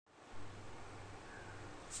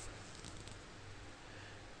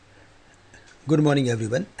Good morning,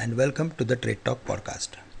 everyone, and welcome to the Trade Talk podcast.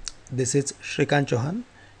 This is Shrikant Chouhan,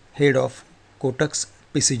 head of Kotak's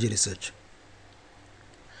PCG Research.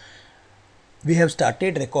 We have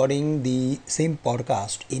started recording the same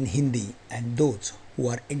podcast in Hindi, and those who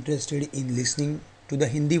are interested in listening to the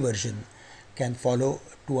Hindi version can follow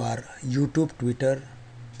to our YouTube, Twitter,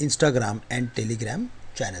 Instagram, and Telegram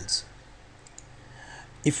channels.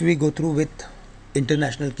 If we go through with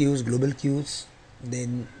international cues, global cues,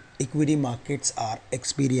 then equity markets are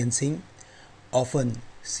experiencing often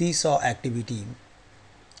seesaw activity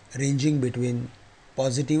ranging between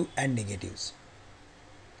positive and negatives.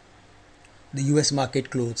 The US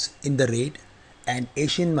market closed in the red and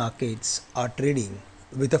Asian markets are trading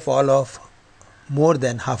with a fall of more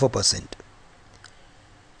than 0.5%.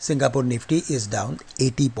 Singapore Nifty is down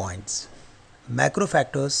 80 points. Macro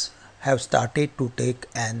factors have started to take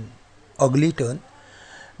an ugly turn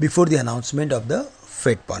before the announcement of the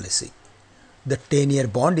Fed policy. The 10-year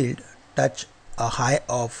bond yield touched a high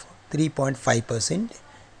of 3.5%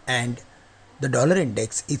 and the dollar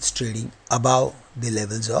index is trading above the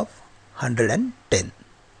levels of 110.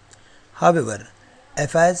 However,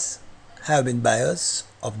 FIs have been buyers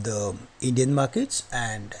of the Indian markets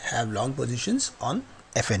and have long positions on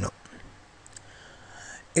FNO.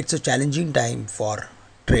 It's a challenging time for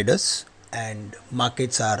traders and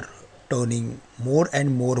markets are turning more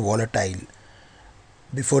and more volatile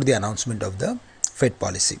before the announcement of the Fed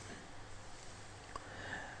policy.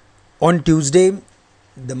 On Tuesday,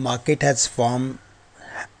 the market has formed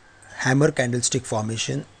hammer candlestick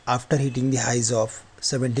formation after hitting the highs of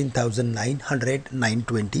 17,900,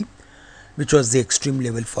 920, which was the extreme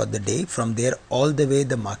level for the day. From there, all the way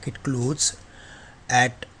the market closed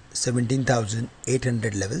at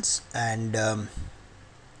 17,800 levels, and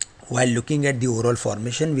while looking at the overall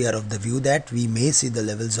formation, we are of the view that we may see the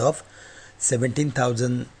levels of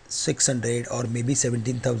 17,600 or maybe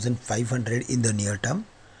 17,500 in the near term.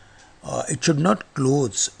 It should not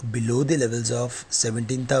close below the levels of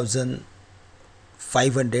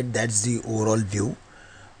 17,500. That's the overall view.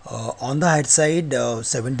 On the high side,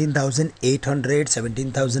 17,800,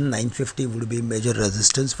 17,950 would be major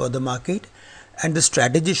resistance for the market. And the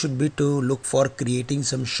strategy should be to look for creating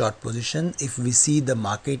some short position if we see the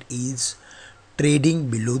market is trading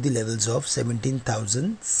below the levels of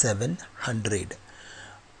 17,700.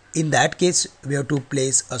 In that case, we have to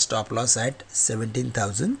place a stop loss at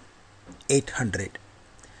 17,800.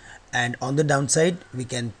 And on the downside, we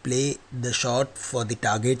can play the short for the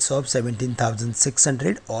targets of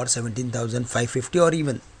 17,600 or 17,550 or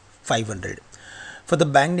even 500. For the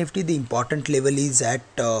Bank Nifty, the important level is at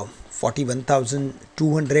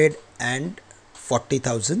 41,200 and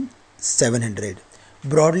 40,700.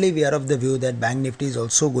 Broadly, we are of the view that Bank Nifty is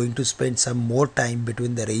also going to spend some more time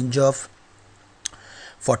between the range of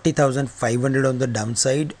 40,500 on the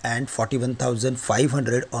downside and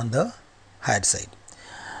 41,500 on the higher side.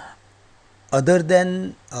 Other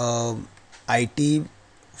than IT,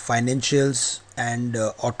 financials and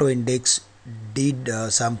auto index did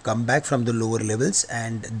some comeback from the lower levels,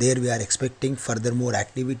 and there we are expecting further more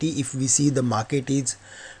activity if we see the market is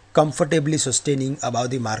comfortably sustaining above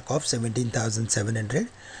the mark of 17,700.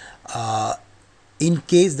 In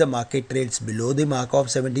case the market trades below the mark of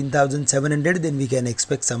 17,700, then we can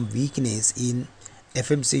expect some weakness in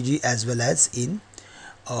FMCG as well as in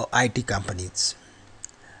IT companies.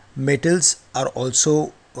 Metals are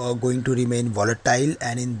also going to remain volatile,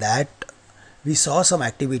 and in that we saw some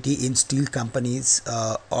activity in steel companies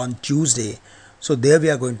on Tuesday. So there we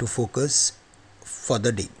are going to focus for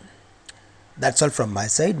the day. That's all from my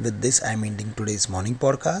side. With this, I'm ending today's morning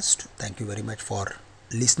podcast. Thank you very much for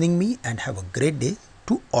listening me and have a great day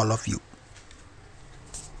to all of you.